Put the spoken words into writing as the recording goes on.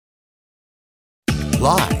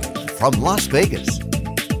Live from Las Vegas,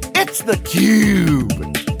 it's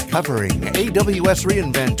theCUBE, covering AWS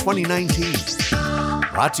reInvent 2019.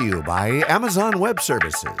 Brought to you by Amazon Web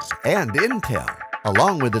Services and Intel,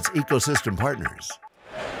 along with its ecosystem partners.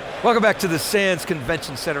 Welcome back to the Sands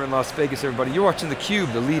Convention Center in Las Vegas, everybody. You're watching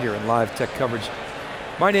theCUBE, the leader in live tech coverage.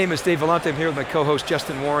 My name is Dave Vellante. I'm here with my co-host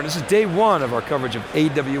Justin Warren. This is day one of our coverage of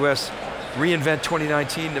AWS reInvent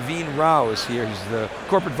 2019. Naveen Rao is here. He's the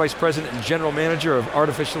Corporate Vice President and General Manager of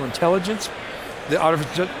Artificial Intelligence, the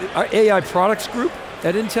AI Products Group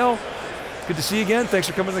at Intel. Good to see you again. Thanks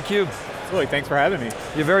for coming to theCUBE. Absolutely, thanks for having me.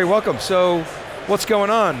 You're very welcome. So, what's going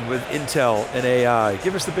on with Intel and AI?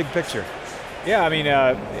 Give us the big picture. Yeah, I mean,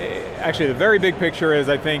 actually the very big picture is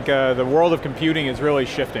I think the world of computing is really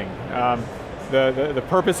shifting. The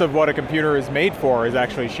purpose of what a computer is made for is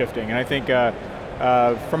actually shifting, and I think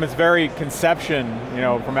from its very conception,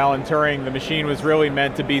 from Alan Turing, the machine was really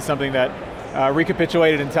meant to be something that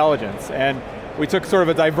recapitulated intelligence. And we took sort of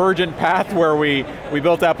a divergent path where we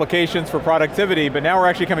built applications for productivity, but now we're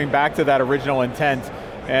actually coming back to that original intent.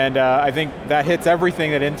 And I think that hits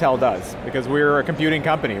everything that Intel does, because we're a computing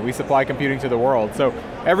company. We supply computing to the world. So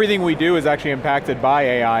everything we do is actually impacted by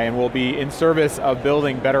AI and will be in service of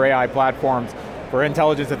building better AI platforms for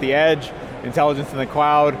intelligence at the edge, intelligence in the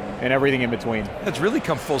cloud, and everything in between. It's really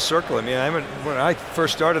come full circle. I mean, when I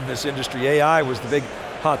first started in this industry, AI was the big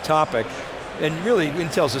hot topic, and really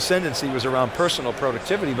Intel's ascendancy was around personal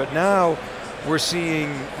productivity, but now we're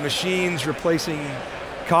seeing machines replacing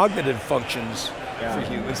cognitive functions for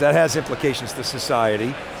humans. That has implications to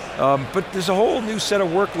society, but there's a whole new set of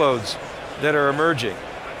workloads that are emerging,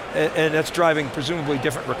 and that's driving presumably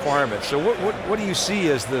different requirements. So what do you see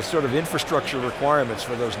as the sort of infrastructure requirements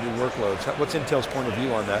for those new workloads? What's Intel's point of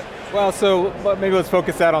view on that? Well, so maybe let's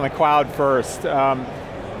focus that on the cloud first.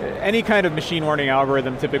 Any kind of machine learning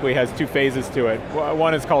algorithm typically has two phases to it.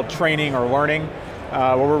 One is called training or learning,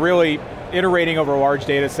 where we're really iterating over large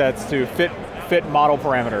data sets to fit model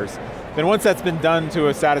parameters. Then once that's been done to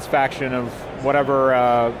a satisfaction of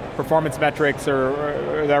whatever performance metrics or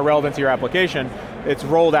that are relevant to your application, it's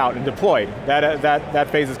rolled out and deployed. That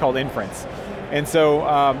phase is called inference. And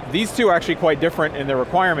so these two are actually quite different in their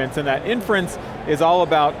requirements, and that inference is all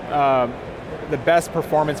about the best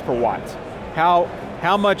performance per watt.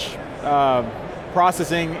 How much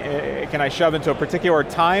processing can I shove into a particular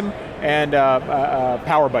time and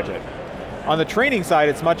power budget. On the training side,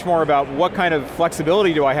 it's much more about what kind of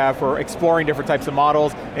flexibility do I have for exploring different types of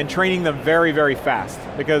models and training them very, very fast.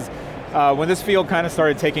 Because when this field kind of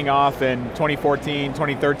started taking off in 2014,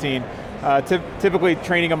 2013, typically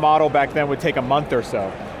training a model back then would take a month or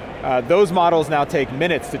so. Those models now take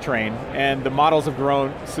minutes to train, and the models have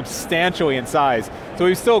grown substantially in size. So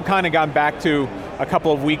we've still kind of gone back to a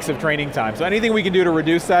couple of weeks of training time. So anything we can do to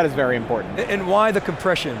reduce that is very important. And why the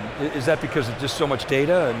compression? Is that because it's just so much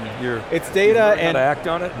data and you're and to act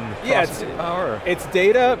on it and process power? It's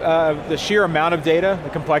data, the sheer amount of data,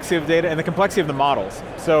 the complexity of data, and the complexity of the models.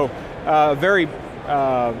 So very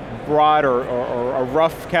broad or a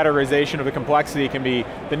rough categorization of the complexity can be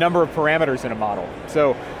the number of parameters in a model.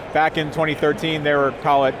 So back in 2013, they were,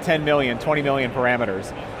 call it 10 million, 20 million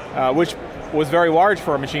parameters, which was very large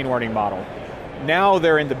for a machine learning model. Now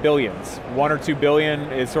they're in the billions. 1 or 2 billion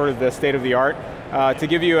is sort of the state of the art. To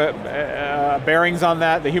give you bearings on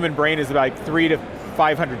that, the human brain is about 3 to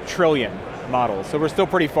 500 trillion models, so we're still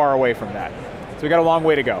pretty far away from that. So we got a long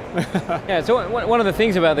way to go. Yeah, so one of the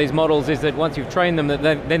things about these models is that once you've trained them,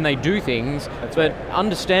 then they do things, That's but right.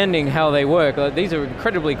 Understanding how they work, these are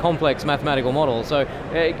incredibly complex mathematical models, so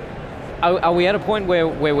are we at a point where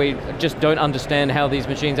we just don't understand how these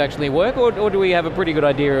machines actually work, or do we have a pretty good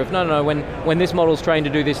idea of, no, when this model's trained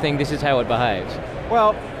to do this thing, this is how it behaves?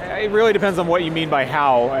 Well, it really depends on what you mean by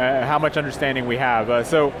how much understanding we have.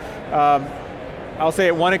 I'll say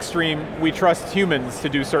at one extreme, we trust humans to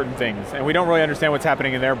do certain things, and we don't really understand what's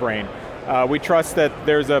happening in their brain. We trust that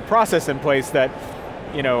there's a process in place that,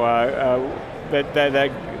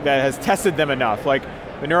 that has tested them enough. Like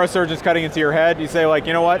the neurosurgeon's cutting into your head, you say like,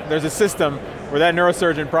 you know what, there's a system where that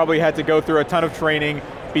neurosurgeon probably had to go through a ton of training,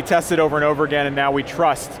 be tested over and over again, and now we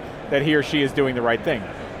trust that he or she is doing the right thing.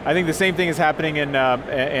 I think the same thing is happening in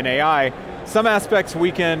AI. Some aspects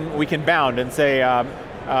we can bound and say,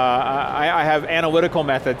 I have analytical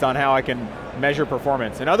methods on how I can measure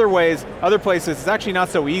performance. In other ways, other places, it's actually not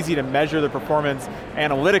so easy to measure the performance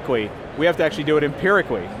analytically. We have to actually do it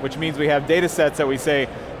empirically, which means we have data sets that we say,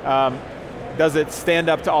 does it stand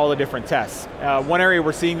up to all the different tests? One area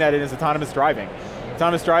we're seeing that in is autonomous driving.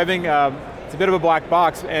 Autonomous driving, it's a bit of a black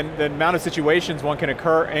box, and the amount of situations one can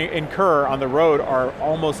incur on the road are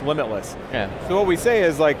almost limitless. Yeah. So what we say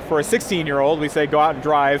is, like, for a 16-year-old, we say go out and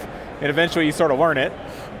drive, and eventually you sort of learn it.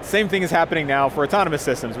 Same thing is happening now for autonomous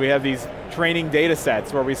systems. We have these training data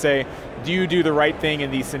sets where we say, do you do the right thing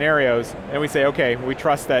in these scenarios? And we say, okay, we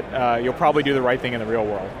trust that you'll probably do the right thing in the real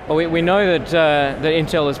world. Well, we know that, that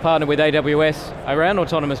Intel has partnered with AWS around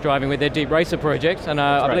autonomous driving with their Deep Racer project, and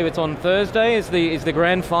I believe it's on Thursday is the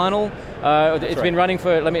grand final. It's been running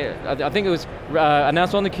for, I think it was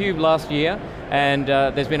announced on theCUBE last year, and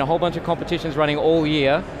there's been a whole bunch of competitions running all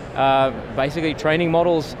year, basically training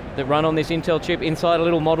models that run on this Intel chip inside a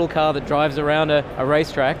little model car that drives around a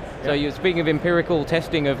racetrack. Yep. So you're speaking of empirical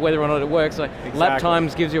testing of whether or not it works, so lap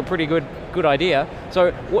times gives you a pretty good idea.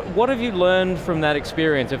 So what have you learned from that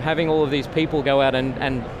experience of having all of these people go out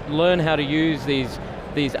and learn how to use these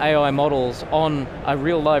AI models on a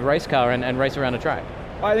real live race car and race around a track?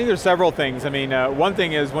 Well, I think there's several things. I mean, one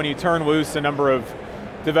thing is when you turn loose a number of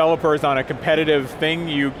developers on a competitive thing,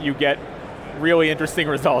 you get really interesting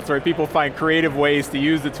results, right? People find creative ways to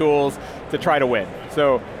use the tools to try to win.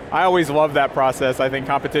 So I always love that process. I think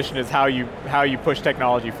competition is how you push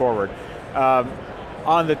technology forward.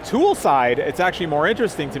 On the tool side, it's actually more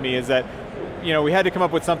interesting to me is that, we had to come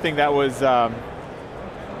up with something that was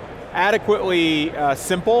adequately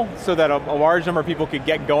simple so that a large number of people could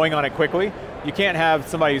get going on it quickly. You can't have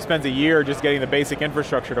somebody who spends a year just getting the basic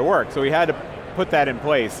infrastructure to work. So we had to put that in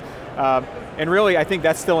place. And really, I think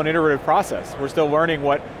that's still an iterative process. We're still learning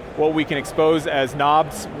what we can expose as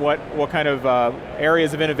knobs, what kind of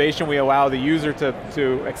areas of innovation we allow the user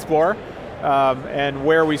to explore, and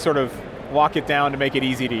where we sort of lock it down to make it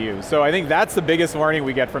easy to use. So I think that's the biggest learning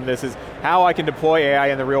we get from this is how I can deploy AI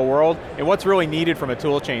in the real world and what's really needed from a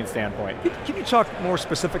tool chain standpoint. Can you talk more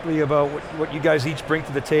specifically about what you guys each bring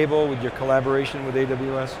to the table with your collaboration with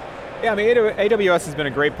AWS? Yeah, I mean, AWS has been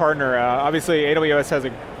a great partner. Obviously, AWS has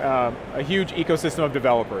a huge ecosystem of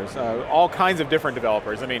developers, all kinds of different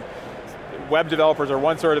developers. I mean, web developers are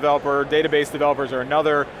one sort of developer, database developers are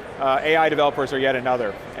another, AI developers are yet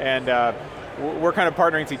another. And we're kind of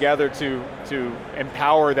partnering together to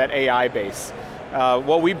empower that AI base.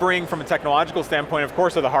 What we bring from a technological standpoint, of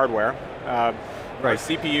course, are the hardware. Our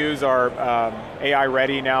CPUs are AI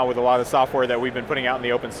ready now with a lot of software that we've been putting out in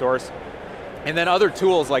the open source. And then other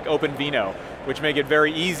tools like OpenVINO, which make it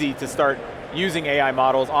very easy to start using AI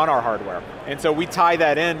models on our hardware. And so we tie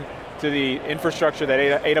that in to the infrastructure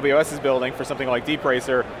that AWS is building for something like Deep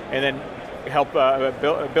Racer, and then help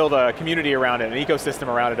build a community around it, an ecosystem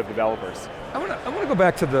around it of developers. I want to go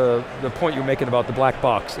back to the point you were making about the black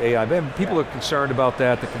box AI. People are concerned about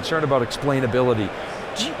that, they're concerned about explainability.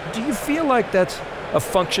 Do you feel like that's a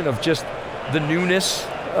function of just the newness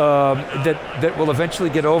that will eventually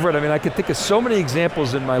get over it? I mean, I could think of so many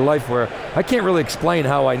examples in my life where I can't really explain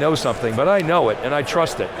how I know something, but I know it and I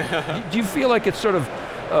trust it. Do you feel like it's sort of,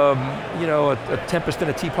 a tempest in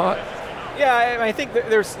a teapot? Yeah, I think it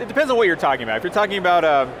depends on what you're talking about. If you're talking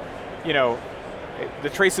about, the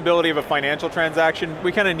traceability of a financial transaction,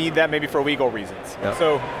 we kind of need that maybe for legal reasons. Yep.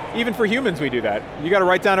 So even for humans we do that. You got to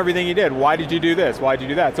write down everything you did. Why did you do this? Why did you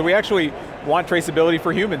do that? So we actually want traceability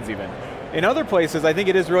for humans even. In other places, I think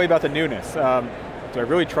it is really about the newness. Do I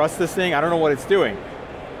really trust this thing? I don't know what it's doing.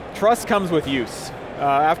 Trust comes with use.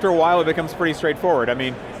 After a while, it becomes pretty straightforward. I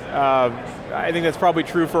mean, I think that's probably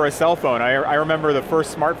true for a cell phone. I remember the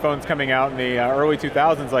first smartphones coming out in the early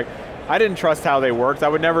 2000s, like, I didn't trust how they worked. I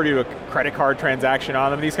would never do a credit card transaction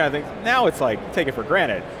on them, these kind of things. Now it's like, take it for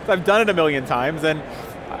granted. So I've done it a million times, and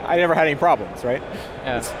I never had any problems, right?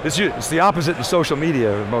 Yeah. It's the opposite in social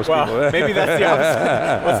media of most people. Maybe that's the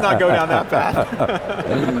opposite. Let's not go down that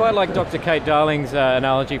path. Quite like Dr. Kate Darling's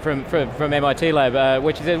analogy from MIT Lab,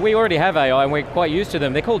 which is we already have AI and we're quite used to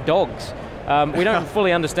them. They're called dogs. We don't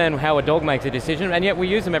fully understand how a dog makes a decision, and yet we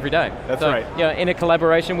use them every day. That's right. In a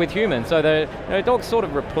collaboration with humans. So dogs sort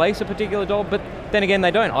of replace a particular dog, but then again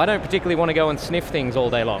they don't. I don't particularly want to go and sniff things all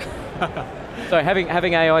day long. So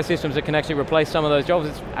having AI systems that can actually replace some of those jobs,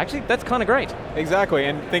 that's kind of great. Exactly,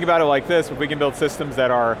 and think about it like this: if we can build systems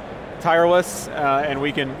that are tireless, and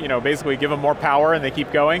we can basically give them more power and they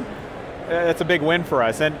keep going, that's a big win for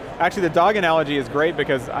us. And actually the dog analogy is great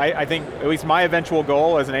because I think at least my eventual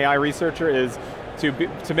goal as an AI researcher is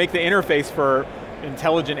to make the interface for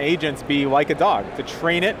intelligent agents be like a dog, to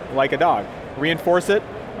train it like a dog, reinforce it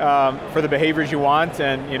for the behaviors you want,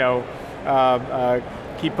 and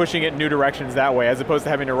keep pushing it in new directions that way, as opposed to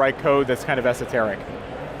having to write code that's kind of esoteric.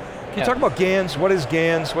 Can you talk about GANs? What is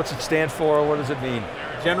GANs? What's it stand for? What does it mean?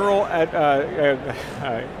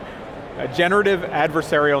 Generative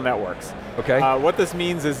Adversarial Networks. Okay. What this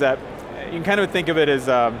means is that you can kind of think of it as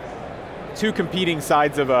two competing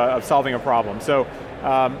sides of solving a problem. So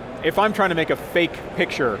if I'm trying to make a fake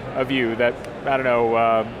picture of you that, I don't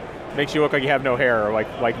know, makes you look like you have no hair, or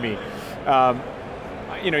like me,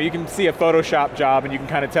 you can see a Photoshop job and you can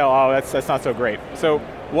kind of tell, oh, that's not so great. So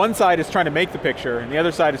one side is trying to make the picture, and the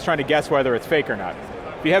other side is trying to guess whether it's fake or not.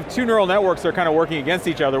 If you have two neural networks that are kind of working against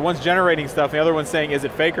each other, one's generating stuff, and the other one's saying, is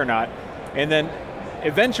it fake or not? And then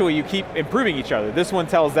eventually you keep improving each other. This one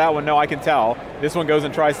tells that one, no, I can tell. This one goes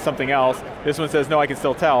and tries something else. This one says, no, I can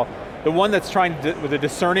still tell. The one that's trying with a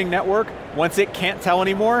discerning network, once it can't tell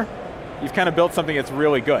anymore, you've kind of built something that's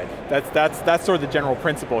really good. That's sort of the general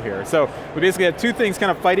principle here. So we basically have two things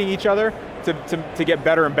kind of fighting each other to get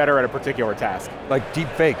better and better at a particular task. Like deep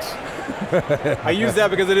fakes. I use that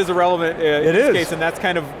because it is a relevant in this case, and that's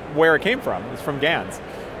kind of where it came from. It's from GANs.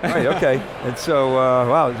 Right, okay. And so,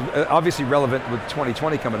 wow, obviously relevant with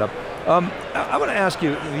 2020 coming up. I want to ask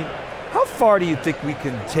you, how far do you think we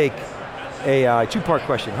can take AI? Two-part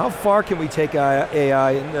question. How far can we take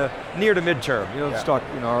AI in the near to midterm? Let's talk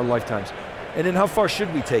our lifetimes. And then how far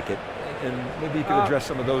should we take it? And maybe you could address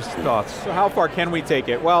some of those thoughts. So how far can we take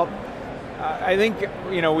it? Well, I think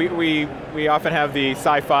we often have the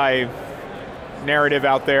sci-fi narrative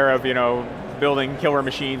out there of building killer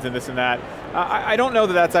machines and this and that. I don't know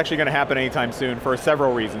that that's actually going to happen anytime soon for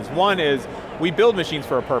several reasons. One is we build machines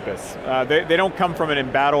for a purpose. They don't come from an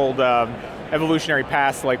embattled evolutionary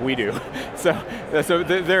past like we do. So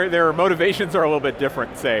their motivations are a little bit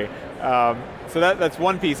different, say. So that's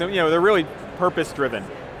one piece. And, they're really purpose-driven.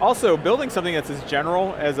 Also, building something that's as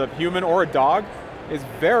general as a human or a dog is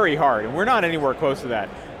very hard, and we're not anywhere close to that.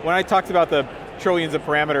 When I talked about the trillions of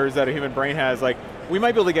parameters that a human brain has, we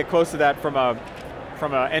might be able to get close to that from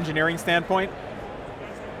an engineering standpoint,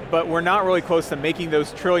 but we're not really close to making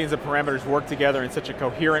those trillions of parameters work together in such a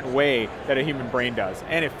coherent way that a human brain does,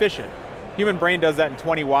 and efficient. Human brain does that in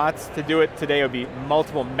 20 watts. To do it today would be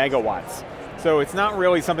multiple megawatts. So it's not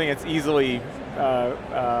really something that's easily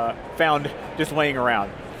found just laying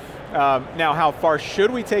around. Now, how far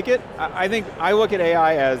should we take it? I think I look at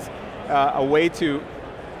AI as a way to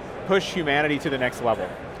push humanity to the next level.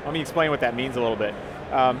 Let me explain what that means a little bit.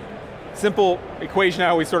 Simple equation I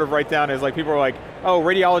always sort of write down is people are like, oh,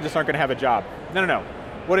 radiologists aren't going to have a job. No.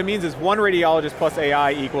 What it means is one radiologist plus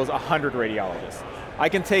AI equals 100 radiologists. I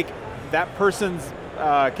can take that person's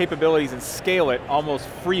capabilities and scale it almost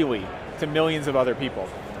freely to millions of other people.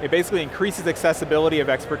 It basically increases accessibility of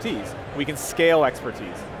expertise. We can scale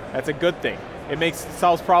expertise. That's a good thing. It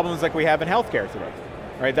solves problems like we have in healthcare today.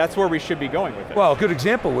 Right, that's where we should be going with it. Well, a good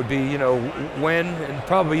example would be, when, and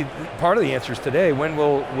probably part of the answer is today, when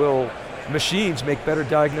will machines make better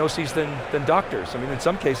diagnoses than doctors? I mean, in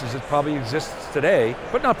some cases it probably exists today,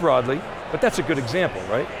 but not broadly, but that's a good example,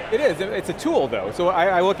 right? It is, it's a tool though. So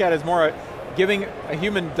I look at it as more giving a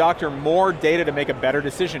human doctor more data to make a better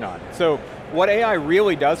decision on. So what AI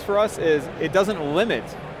really does for us is it doesn't limit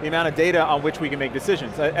the amount of data on which we can make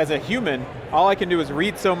decisions. As a human, all I can do is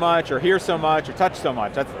read so much, or hear so much, or touch so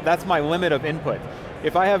much. That's my limit of input.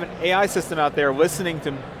 If I have an AI system out there listening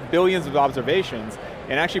to billions of observations,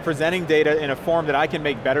 and actually presenting data in a form that I can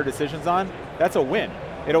make better decisions on, that's a win.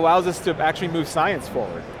 It allows us to actually move science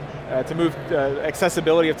forward, to move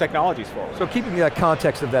accessibility of technologies forward. So keeping that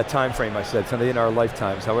context of that time frame I said, something in our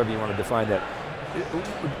lifetimes, however you want to define that,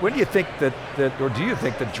 when do you think or do you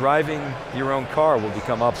think that driving your own car will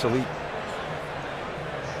become obsolete?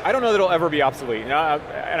 I don't know that it'll ever be obsolete, and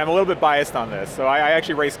I'm a little bit biased on this. So I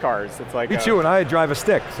actually race cars. It's like me too, and I drive a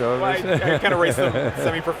stick. So well, I kind of race them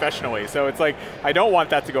semi-professionally. So it's like I don't want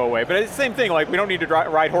that to go away. But it's the same thing. We don't need to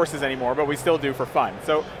ride horses anymore, but we still do for fun.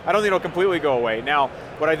 So I don't think it'll completely go away. Now,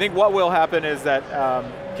 what will happen is that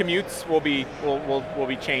commutes will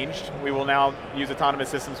be changed. We will now use autonomous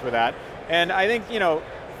systems for that. And I think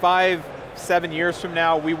 5-7 years from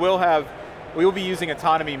now, we will be using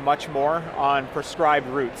autonomy much more on prescribed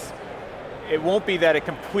routes. It won't be that it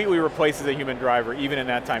completely replaces a human driver, even in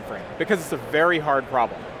that time frame, because it's a very hard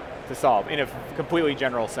problem to solve in a completely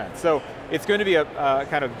general sense. So it's going to be a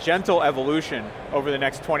kind of gentle evolution over the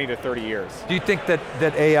next 20 to 30 years. Do you think that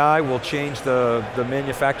AI will change the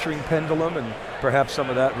manufacturing pendulum, and perhaps some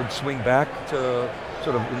of that would swing back to,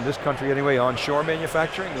 sort of in this country anyway, onshore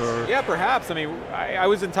manufacturing? Or? Yeah, perhaps. I mean, I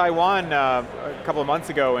was in Taiwan a couple of months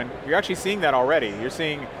ago, and you're actually seeing that already. You're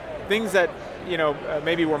seeing things that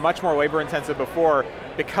maybe were much more labor intensive before,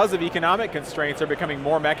 because of economic constraints, are becoming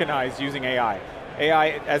more mechanized using AI. AI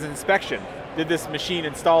as inspection. Did this machine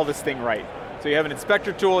install this thing right? So you have an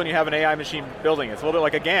inspector tool and you have an AI machine building it. It's a little bit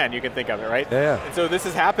like a GAN, you can think of it, right? Yeah. And so this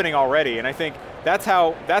is happening already, and I think that's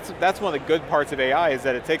one of the good parts of AI, is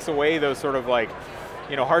that it takes away those sort of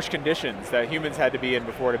harsh conditions that humans had to be in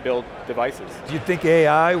before to build devices. Do you think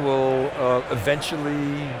AI will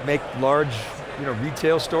eventually make large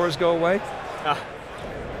retail stores go away?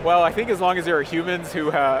 Well, I think as long as there are humans who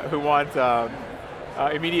want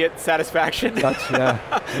immediate satisfaction, yeah,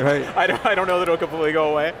 right. I don't know that it'll completely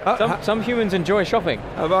go away. Some humans enjoy shopping.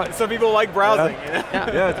 Some people like browsing.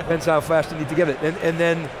 Yeah, it depends how fast you need to get it. And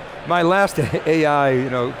then my last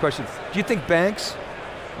AI question, do you think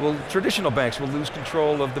traditional banks will lose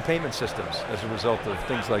control of the payment systems as a result of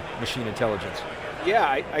things like machine intelligence? Yeah,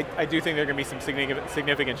 I do think there are going to be some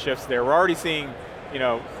significant shifts there. We're already seeing,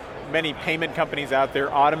 many payment companies out there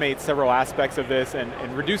automate several aspects of this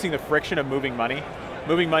and reducing the friction of moving money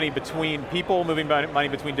between people, moving money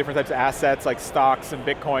between different types of assets like stocks and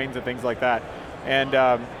bitcoins and things like that. And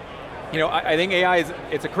I think AI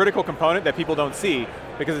it's a critical component that people don't see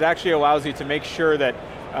because it actually allows you to make sure that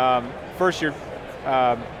first you're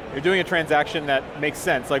doing a transaction that makes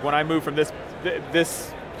sense. Like when I move from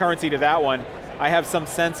this currency to that one, I have some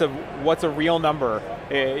sense of what's a real number.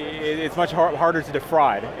 It's much harder to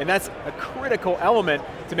defraud, and that's a critical element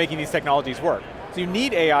to making these technologies work. So you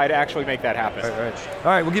need AI to actually make that happen. Right. All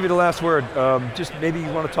right, we'll give you the last word. Just maybe you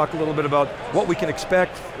want to talk a little bit about what we can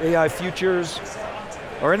expect, AI futures,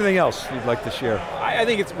 or anything else you'd like to share. I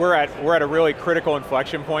think we're at a really critical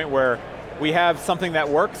inflection point where we have something that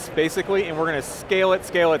works, basically, and we're going to scale it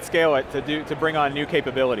to bring on new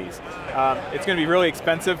capabilities. It's going to be really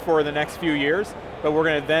expensive for the next few years, but we're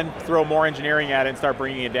going to then throw more engineering at it and start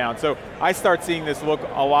bringing it down. So I start seeing this look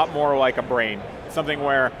a lot more like a brain, something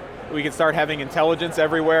where we can start having intelligence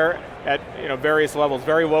everywhere at various levels,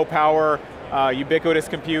 very low power, ubiquitous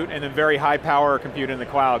compute, and then very high power compute in the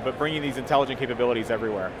cloud, but bringing these intelligent capabilities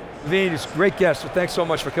everywhere. Naveen, it's a great guest, so thanks so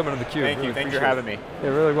much for coming to theCUBE. Thank you, thank you for having me. Yeah,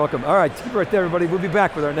 really welcome. All right, keep it right there, everybody. We'll be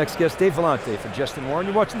back with our next guest, Dave Vellante for Justin Warren.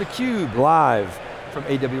 You're watching theCUBE live from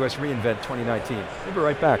AWS reInvent 2019. We'll be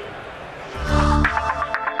right back.